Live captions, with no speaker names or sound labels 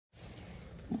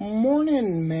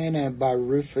Morning Manna by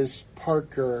Rufus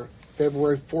Parker,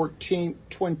 February 14th,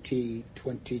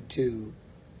 2022.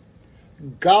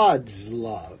 God's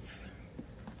love.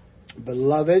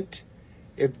 Beloved,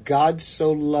 if God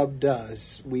so loved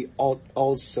us, we ought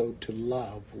also to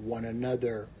love one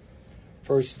another.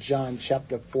 1 John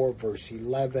chapter 4, verse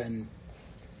 11.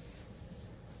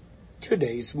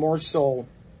 Today's morsel.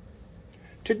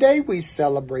 Today we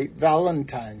celebrate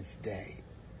Valentine's Day.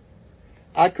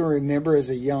 I can remember as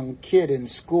a young kid in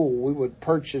school, we would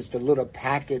purchase the little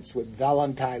packets with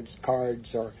Valentine's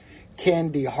cards or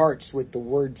candy hearts with the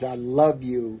words, "I love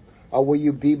you," or "Will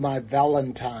you be my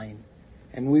Valentine?"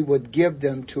 And we would give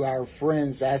them to our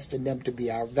friends, asking them to be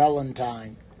our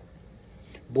Valentine.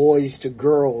 Boys to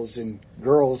girls and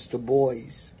girls to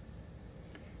boys.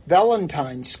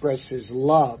 Valentine expresses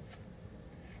love.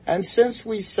 And since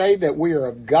we say that we are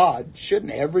of God,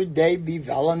 shouldn't every day be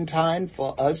Valentine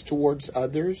for us towards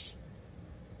others?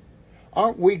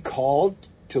 Aren't we called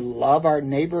to love our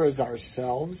neighbor as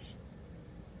ourselves?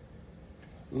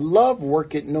 Love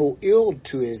worketh no ill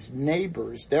to his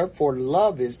neighbors. Therefore,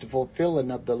 love is the fulfilling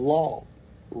of the law.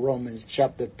 Romans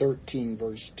chapter 13,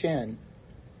 verse 10.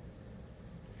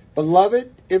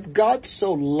 Beloved, if God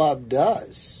so loved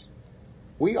us,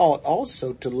 we ought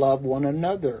also to love one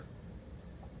another.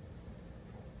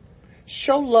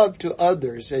 Show love to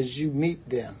others as you meet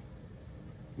them,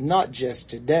 not just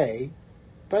today,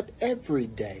 but every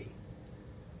day.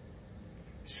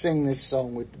 Sing this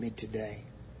song with me today.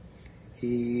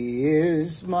 He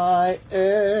is my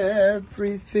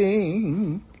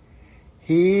everything.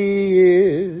 He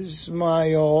is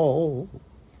my all.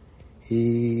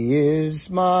 He is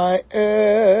my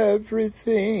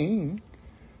everything,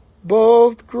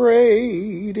 both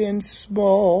great and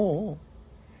small.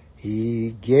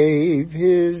 He gave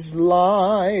his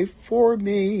life for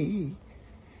me,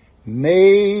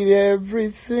 made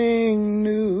everything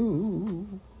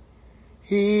new.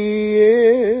 He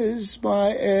is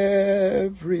my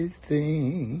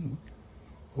everything.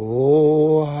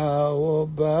 Oh, how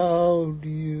about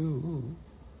you?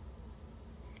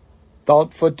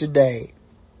 Thought for today.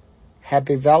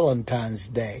 Happy Valentine's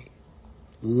Day.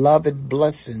 Love and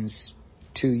blessings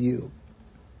to you.